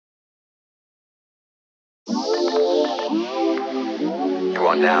You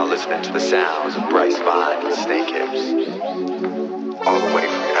are now listening to the sounds of Bryce and Snakehips. All the way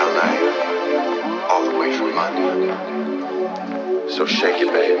from LA, all the way from London. So shake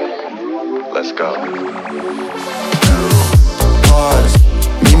it, baby. Let's go. Pause.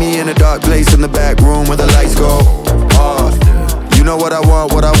 Meet me in a dark place in the back room where the lights go off. You know what I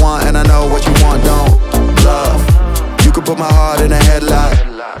want, and I know what you want, don't bluff. You could put my heart in a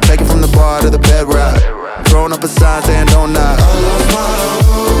headlock, take it from the bar to the bedrock, throwing up a sign saying don't knock. I lost my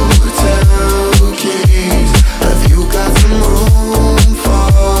hotel keys. Have you got some room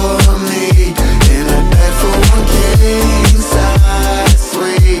for me in a bed for one king size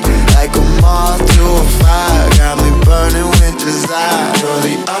suite? Like a moth to a fire, got me burning with desire. You're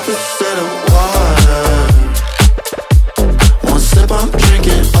the opposite of water. One sip I'm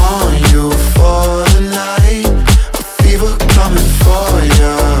drinking on you for the night. A fever coming for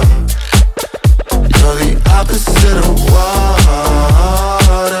you. You're the opposite of water.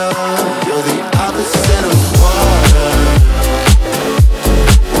 You're the opposite of water.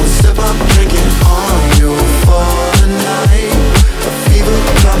 One sip I'm drinking on you for the night. A fever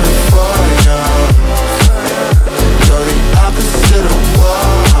coming for you. You're the opposite of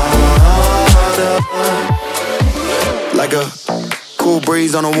water. Like a cool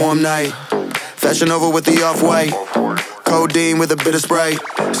breeze on a warm night. Fashion over with the off-white. Codeine with a bit of Sprite.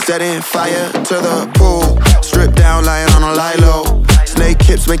 Setting fire to the pool. Strip down, lying on a lie low.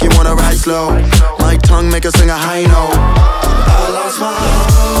 Snakehips make you wanna ride slow. My tongue make her sing a high note. I lost my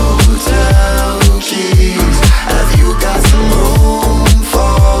hotel keys. Have you got some room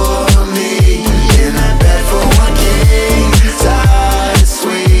for me in that bed for one king size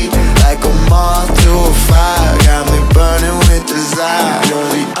suite? Like a moth to a fire, got me burning with desire. You're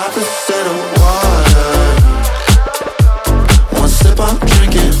the opposite of water. One sip I'm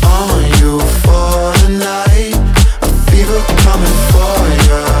drinking on you for the night. A fever coming for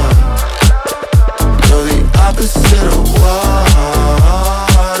you. You're the opposite of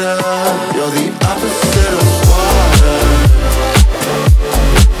water. You're the opposite of water.